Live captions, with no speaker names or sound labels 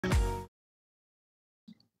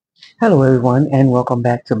Hello everyone and welcome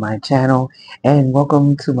back to my channel and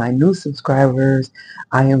welcome to my new subscribers.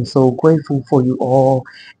 I am so grateful for you all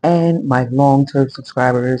and my long-term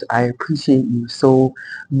subscribers. I appreciate you so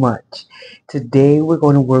much. Today we're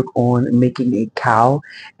going to work on making a cowl,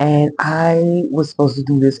 and I was supposed to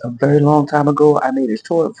do this a very long time ago. I made a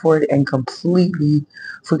short for it and completely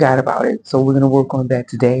forgot about it. So we're going to work on that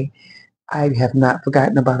today. I have not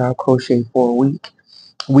forgotten about our crochet for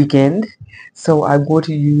a weekend. So I'm going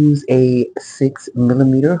to use a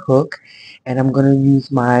 6mm hook, and I'm going to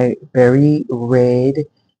use my Berry Red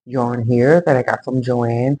yarn here that I got from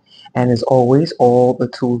Joann. And as always, all the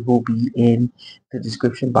tools will be in the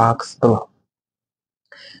description box below.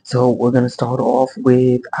 So we're going to start off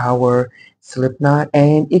with our slip knot,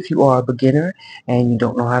 and if you are a beginner and you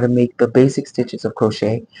don't know how to make the basic stitches of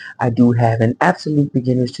crochet, I do have an absolute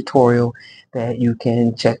beginner's tutorial that you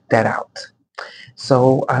can check that out.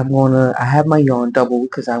 So I have my yarn double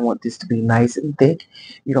because I want this to be nice and thick.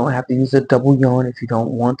 You don't have to use a double yarn if you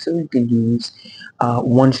don't want to. You can use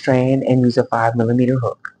one strand and use a 5mm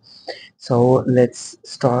hook. So let's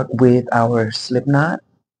start with our slip knot.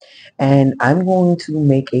 And I'm going to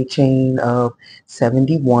make a chain of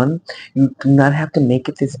 71. You do not have to make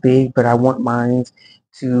it this big, but I want mine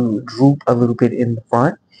to droop a little bit in the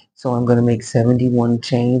front. So I'm going to make 71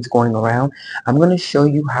 chains going around. I'm going to show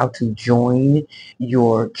you how to join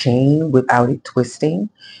your chain without it twisting.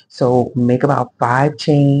 So make about 5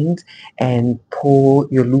 chains and pull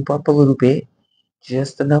your loop up a little bit,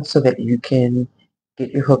 just enough so that you can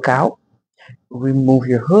get your hook out. Remove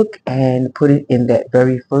your hook and put it in that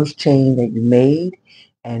very first chain that you made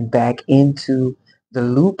and back into the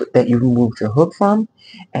loop that you removed your hook from,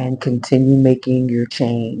 and continue making your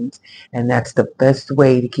chains. And that's the best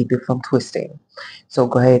way to keep it from twisting. So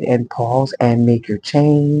go ahead and pause and make your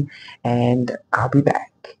chain, and I'll be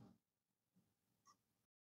back.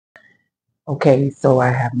 Okay, so I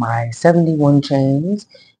have my 71 chains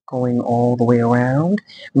going all the way around.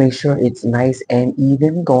 Make sure it's nice and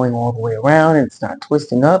even going all the way around and it's not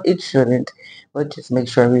twisting up. It shouldn't, but just make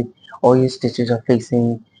sure all your stitches are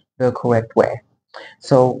facing the correct way.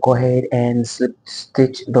 So go ahead and slip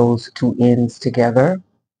stitch those two ends together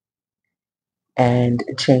and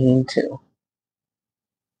chain 2.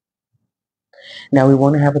 Now we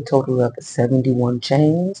want to have a total of 71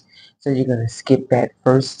 chains. So you're going to skip that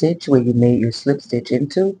first stitch where you made your slip stitch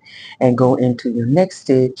into and go into your next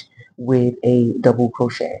stitch with a double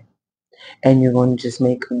crochet. And you're going to just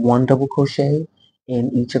make one double crochet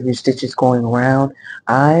in each of your stitches going around.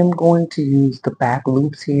 I'm going to use the back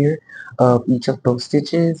loops here of each of those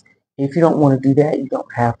stitches. If you don't want to do that, you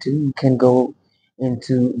don't have to. You can go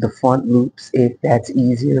into the front loops if that's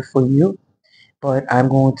easier for you, but I'm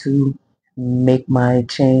going to make my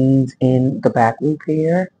chains in the back loop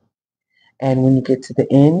here, and when you get to the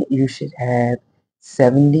end you should have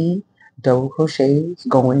 70 double crochets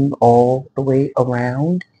going all the way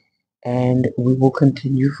around, and we will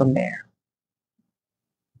continue from there.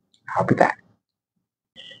 I'll be back.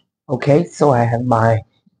 Okay, so I have my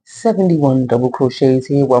 71 double crochets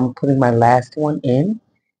here where I'm putting my last one in.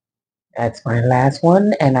 That's my last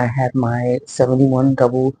one, and I have my 71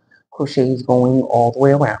 double crochets going all the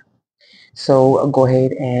way around. So go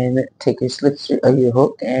ahead and take your your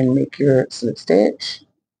hook and make your slip stitch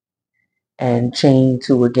and chain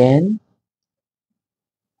 2 again.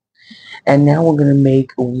 And now we're going to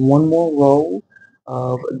make one more row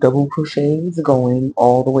of double crochets going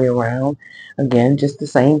all the way around. Again, just the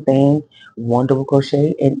same thing, one double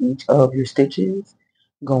crochet in each of your stitches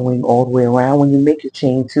going all the way around. When you make your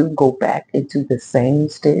chain 2, go back into the same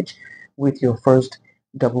stitch with your first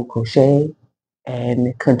double crochet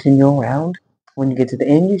and continue around. When you get to the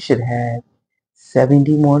end, you should have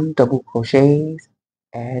 71 double crochets,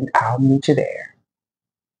 and I'll meet you there.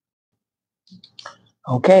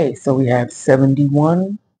 Okay, so we have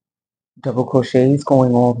 71 double crochets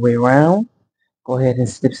going all the way around. Go ahead and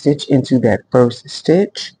slip stitch into that first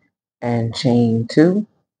stitch and chain 2.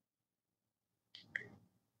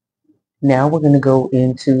 Now we're going to go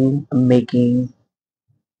into making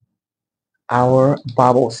our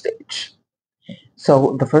bobble stitch.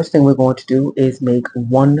 So the first thing we're going to do is make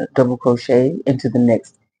one double crochet into the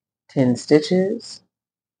next 10 stitches.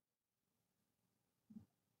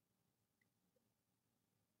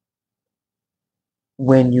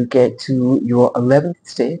 When you get to your 11th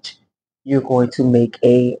stitch, you're going to make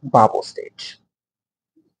a bobble stitch.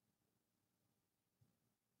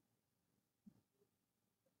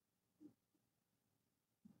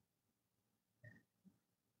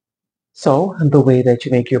 So the way that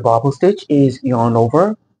you make your bobble stitch is yarn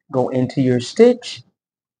over, go into your stitch,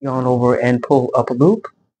 yarn over and pull up a loop,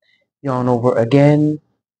 yarn over again,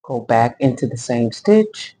 go back into the same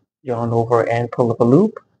stitch, yarn over and pull up a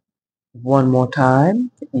loop. One more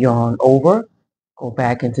time, yarn over, go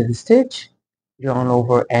back into the stitch, yarn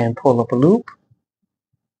over and pull up a loop.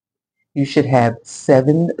 You should have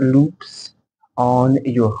 7 loops on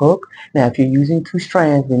your hook. Now if you're using 2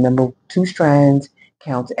 strands, remember 2 strands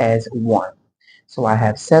counts as 1. So I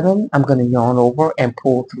have 7. I'm going to yarn over and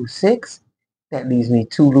pull through 6. That leaves me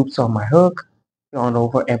 2 loops on my hook. Yarn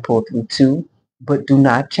over and pull through 2, but do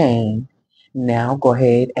not chain. Now go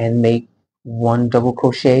ahead and make 1 double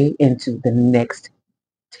crochet into the next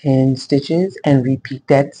 10 stitches and repeat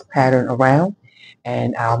that pattern around,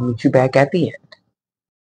 and I'll meet you back at the end.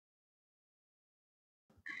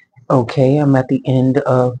 Okay, I'm at the end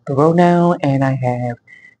of the row now, and I have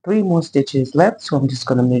 3 more stitches left, so I'm just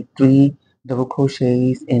going to make 3 double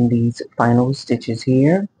crochets in these final stitches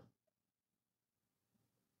here.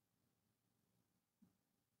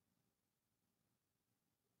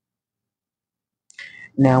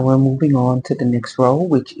 Now we're moving on to the next row,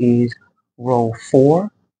 which is row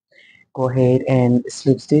 4. Go ahead and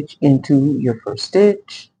slip stitch into your first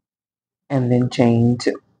stitch and then chain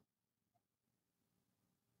 2.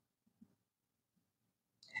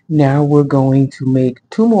 Now we're going to make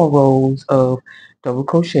 2 more rows of double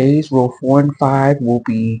crochets. Row 4 and 5 will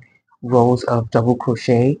be rows of double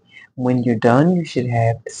crochet. When you're done, you should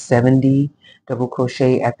have 70 double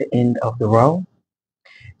crochet at the end of the row.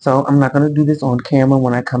 So I'm not going to do this on camera.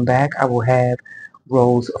 When I come back, I will have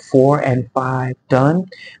rows 4 and 5 done.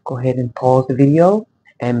 Go ahead and pause the video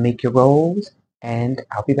and make your rows, and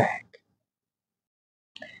I'll be back.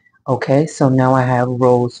 Okay, so now I have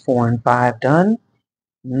rows 4 and 5 done.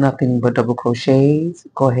 Nothing but double crochets.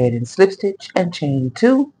 Go ahead and slip stitch and chain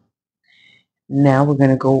 2. Now we're going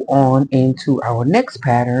to go on into our next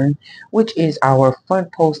pattern, which is our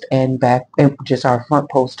front post and back, and just our front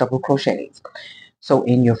post double crochets. So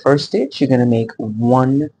in your first stitch, you're going to make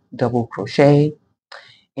 1 double crochet.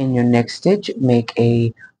 In your next stitch, make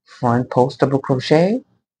a front post double crochet,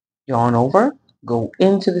 yarn over, go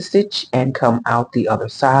into the stitch and come out the other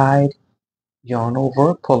side, yarn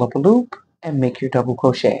over, pull up a loop, and make your double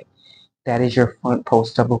crochet. That is your front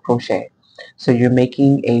post double crochet. So you're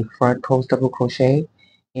making a front post double crochet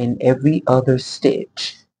in every other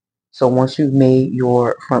stitch. So once you've made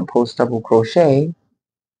your front post double crochet,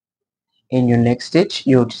 in your next stitch,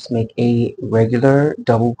 you'll just make a regular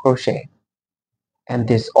double crochet. And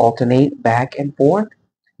this alternate back and forth.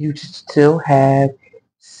 You should still have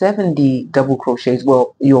 70 double crochets.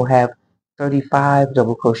 Well, you'll have 35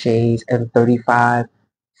 double crochets and 35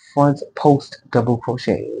 front post double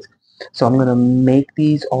crochets. So I'm going to make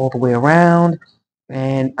these all the way around,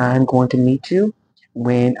 and I'm going to meet you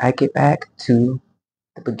when I get back to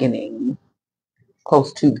the beginning,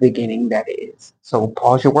 close to the beginning, that is. So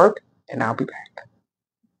pause your work and I'll be back.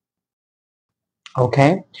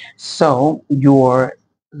 Okay, so your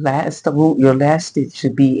last stitch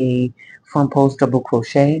should be a front post double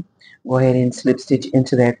crochet. Go ahead and slip stitch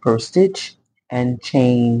into that first stitch and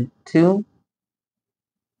chain 2.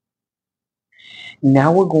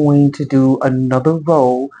 Now we're going to do another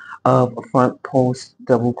row of front post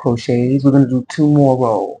double crochets. We're going to do 2 more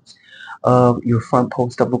rows of your front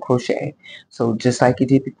post double crochet. So just like you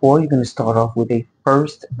did before, you're going to start off with your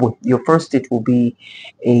first stitch will be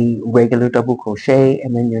a regular double crochet,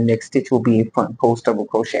 and then your next stitch will be a front post double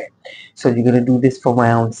crochet. So you're going to do this for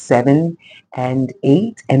round 7 and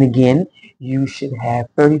 8, and again you should have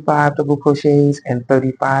 35 double crochets and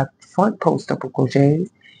 35 front post double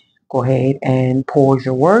crochets. Go ahead and pause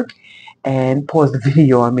your work and pause the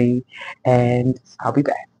video on me, and I'll be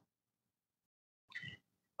back.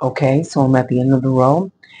 Okay, so I'm at the end of the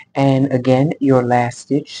row, and again your last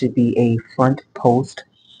stitch should be a front post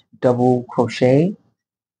double crochet.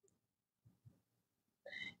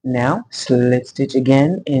 Now slip stitch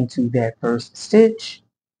again into that first stitch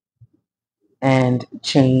and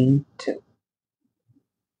chain 2.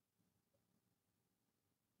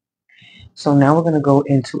 So now we're going to go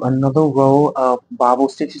into another row of bobble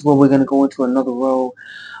stitches, where we're going to go into another row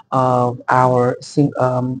of our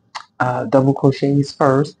double crochets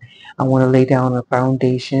first. I want to lay down a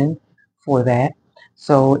foundation for that.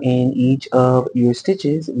 So in each of your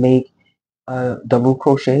stitches, make a double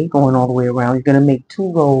crochet going all the way around. You're going to make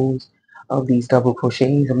 2 rows of these double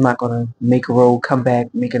crochets. I'm not going to make a row, come back,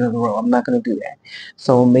 make another row. I'm not going to do that.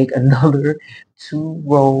 So make another 2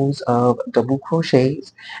 rows of double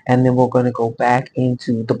crochets, and then we're going to go back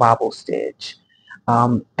into the bobble stitch.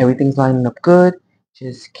 Everything's lining up good.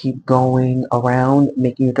 Just keep going around,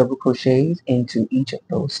 making your double crochets into each of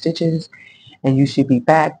those stitches, and you should be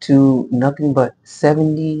back to nothing but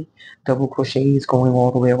 70 double crochets going all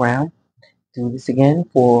the way around. Do this again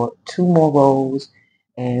for 2 more rows,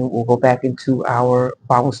 and we'll go back into our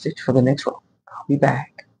bobble stitch for the next row. I'll be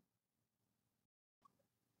back.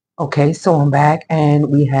 Okay, so I'm back, and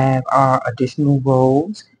we have our additional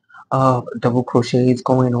rows of double crochets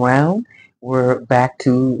going around. We're back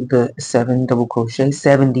to the 7 double crochet,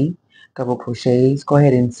 70 double crochets. Go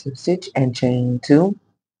ahead and slip stitch and chain 2.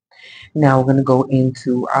 Now we're going to go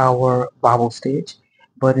into our bobble stitch,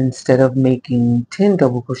 but instead of making 10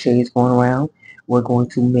 double crochets going around, we're going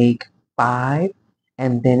to make 5,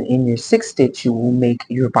 and then in your 6th stitch you will make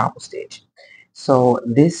your bobble stitch. So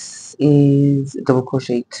this is double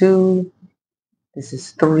crochet 2, this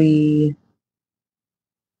is 3,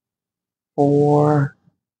 4,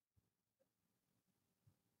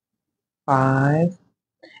 5,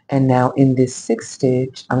 and now in this 6th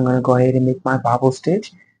stitch I'm going to go ahead and make my bobble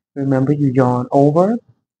stitch. Remember, you yarn over,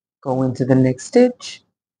 go into the next stitch,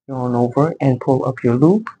 yarn over and pull up your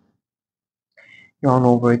loop, yarn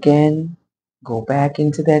over again, go back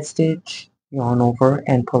into that stitch, yarn over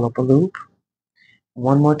and pull up a loop.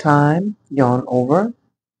 One more time, yarn over,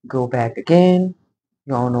 go back again,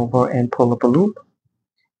 yarn over and pull up a loop,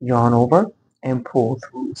 yarn over and pull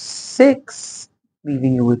through 6,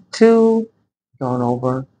 leaving you with 2, yarn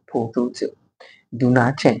over, pull through 2. Do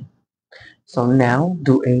not chain. So now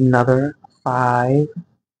do another 5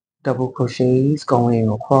 double crochets going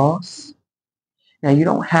across. Now you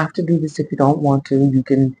don't have to do this if you don't want to. You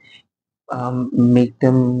can make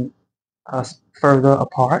them further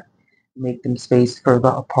apart, make them spaced further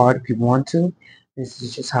apart if you want to. This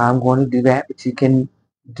is just how I'm going to do that, but you can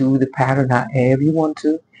do the pattern however you want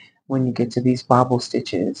to when you get to these bobble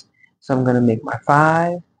stitches. So I'm going to make my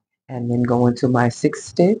 5 and then go into my 6th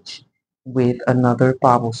stitch with another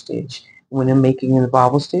bobble stitch. When I'm making the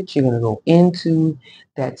bobble stitch, you're going to go into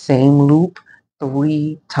that same loop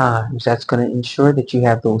 3 times. That's going to ensure that you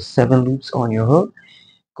have those 7 loops on your hook.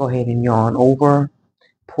 Go ahead and yarn over,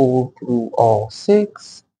 pull through all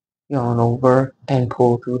 6, yarn over and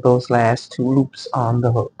pull through those last 2 loops on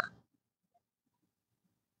the hook,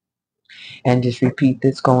 and just repeat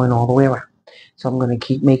this going all the way around. So I'm going to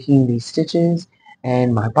keep making these stitches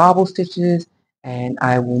and my bobble stitches, and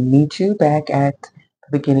I will meet you back at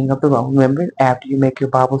the beginning of the row. Remember, after you make your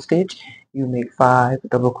bobble stitch, you make 5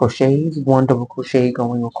 double crochets, 1 double crochet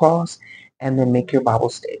going across, and then make your bobble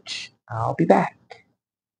stitch. I'll be back.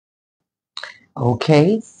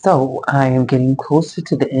 Okay, so I am getting closer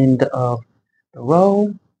to the end of the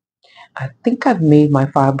row. I think I've made my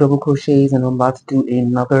 5 double crochets, and I'm about to do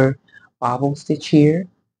another bobble stitch here.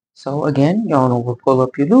 So again, yarn over, pull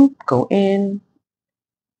up your loop, go in,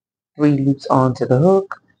 3 loops onto the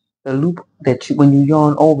hook. The loop that when you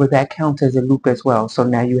yarn over, that counts as a loop as well. So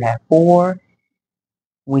now you have 4.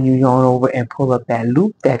 When you yarn over and pull up that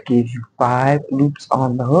loop, that gives you 5 loops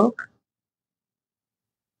on the hook.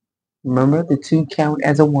 Remember, the 2 count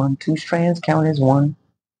as a 1. 2 strands count as 1.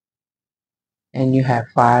 And you have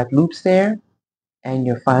 5 loops there. And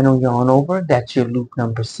your final yarn over, that's your loop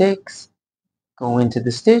number 6. Go into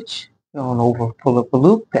the stitch, yarn over, pull up a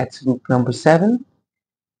loop, that's loop number 7.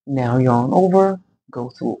 Now yarn over, go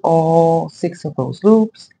through all 6 of those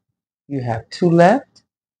loops. You have 2 left,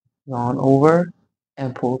 yarn over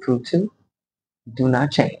and pull through 2. Do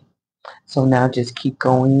not chain. So now just keep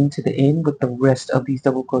going to the end with the rest of these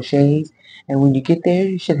double crochets, and when you get there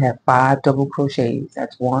you should have 5 double crochets.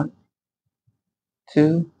 That's 1,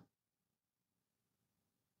 2,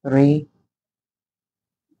 3,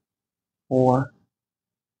 4,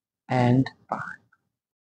 and 5.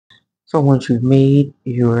 So once you've made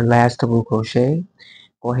your last double crochet,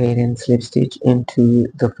 go ahead and slip stitch into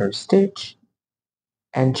the first stitch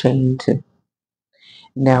and chain 2.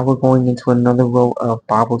 Now we're going into another row of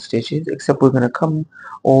bobble stitches, except we're going to come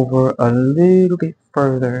over a little bit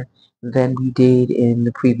further than we did in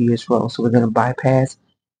the previous row. So we're going to bypass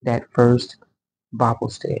that first bobble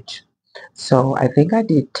stitch. So I think I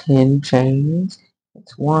did 10 chains.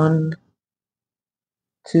 It's 1,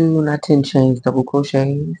 2, not 10 chains, double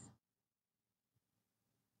crochets,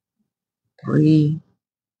 3,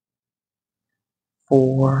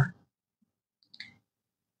 4,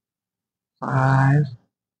 5,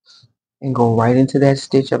 and go right into that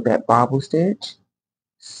stitch of that bobble stitch.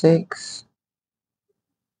 6,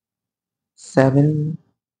 7,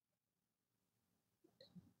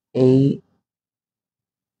 8,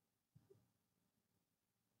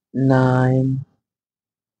 9,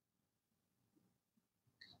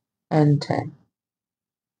 and 10.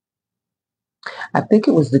 I think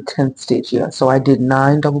it was the 10th stitch, yeah. So I did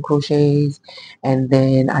 9 double crochets, and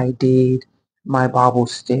then I did my bobble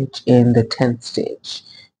stitch in the 10th stitch.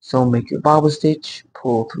 So make your bobble stitch,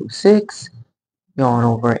 pull through 6, yarn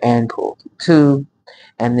over and pull through 2,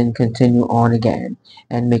 and then continue on again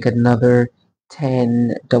and make another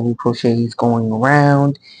 10 double crochets going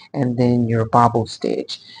around, and then your bobble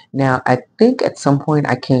stitch. Now I think at some point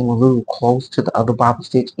I came a little close to the other bobble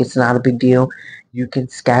stitch. It's not a big deal. You can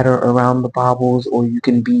scatter around the bobbles, or you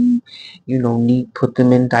can be, neat, put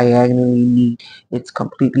them in diagonally neat. It's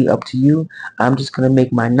completely up to you. I'm just going to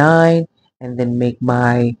make my 9 and then make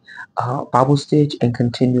my bobble stitch and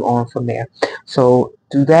continue on from there. So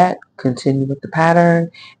do that, continue with the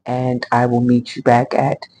pattern, and I will meet you back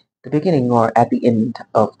at the beginning or at the end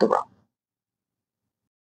of the row.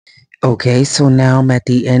 Okay, so now I'm at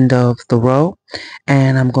the end of the row,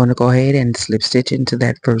 and I'm going to go ahead and slip stitch into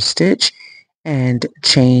that first stitch and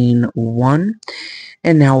chain 1.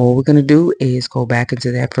 And now what we're going to do is go back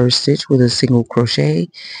into that first stitch with a single crochet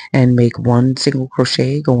and make 1 single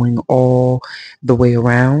crochet going all the way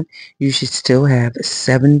around. You should still have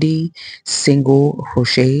 70 single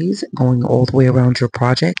crochets going all the way around your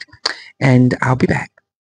project, and I'll be back.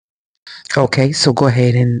 Okay, so go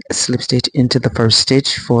ahead and slip stitch into the first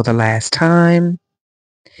stitch for the last time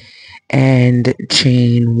and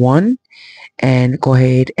chain 1, and go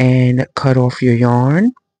ahead and cut off your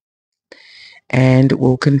yarn, and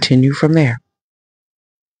we'll continue from there.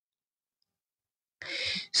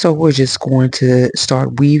 So we're just going to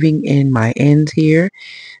start weaving in my ends here.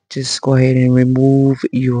 Just go ahead and remove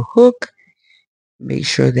your hook. Make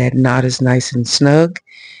sure that knot is nice and snug,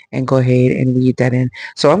 and go ahead and weave that in.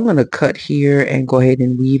 So I'm going to cut here and go ahead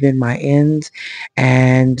and weave in my ends,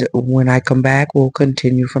 and when I come back we'll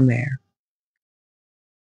continue from there.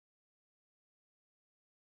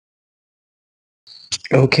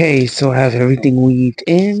 Okay, so I have everything weaved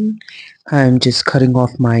in. I'm just cutting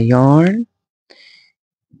off my yarn,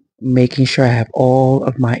 making sure I have all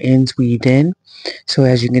of my ends weaved in. So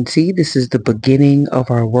as you can see, this is the beginning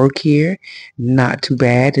of our work here. Not too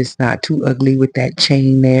bad. It's not too ugly with that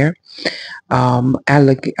chain there.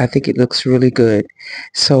 I think it looks really good.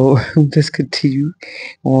 So let's continue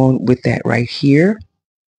on with that right here.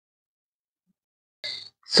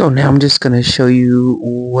 So now I'm just going to show you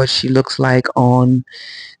what she looks like on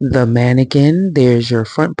the mannequin. There's your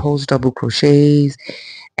front post double crochets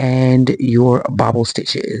and your bobble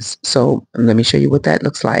stitches. So let me show you what that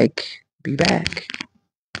looks like. Be back.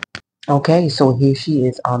 Okay, so here she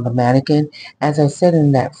is on the mannequin. As I said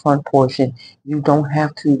in that front portion, you don't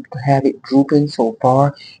have to have it drooping so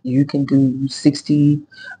far. You can do 60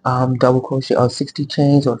 double crochet or 60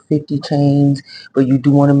 chains or 50 chains, but you do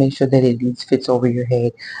want to make sure that it at least fits over your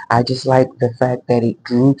head. I just like the fact that it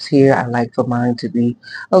droops here. I like for mine to be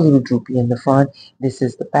a little droopy in the front. This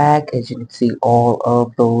is the back. As you can see, all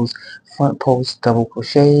of those front post double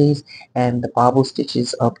crochets and the bobble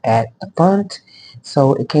stitches up at the front.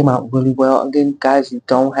 So it came out really well. Again, guys, you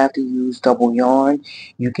don't have to use double yarn.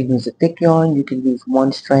 You can use a thick yarn. You can use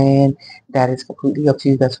one strand. That is completely up to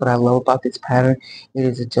you. That's what I love about this pattern. It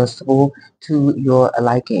is adjustable to your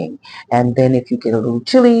liking. And then if you get a little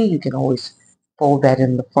chilly, you can always fold that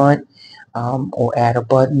in the front, or add a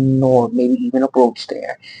button or maybe even a brooch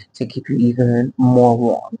there to keep you even more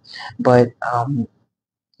warm. But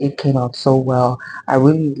it came out so well. I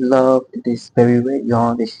really love this berry red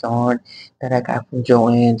yarn, this yarn that I got from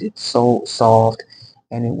Joann's. It's so soft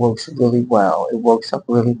and it works really well. It works up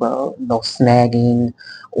really well. No snagging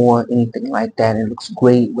or anything like that. It looks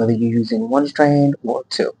great whether you're using one strand or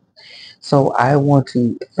 2. So I want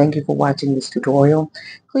to thank you for watching this tutorial.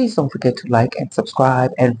 Please don't forget to like and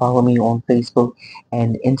subscribe and follow me on Facebook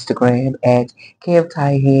and Instagram at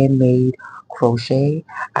KFTie Handmade Crochet.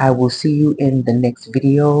 I will see you in the next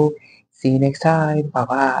video. See you next time. Bye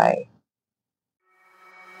bye.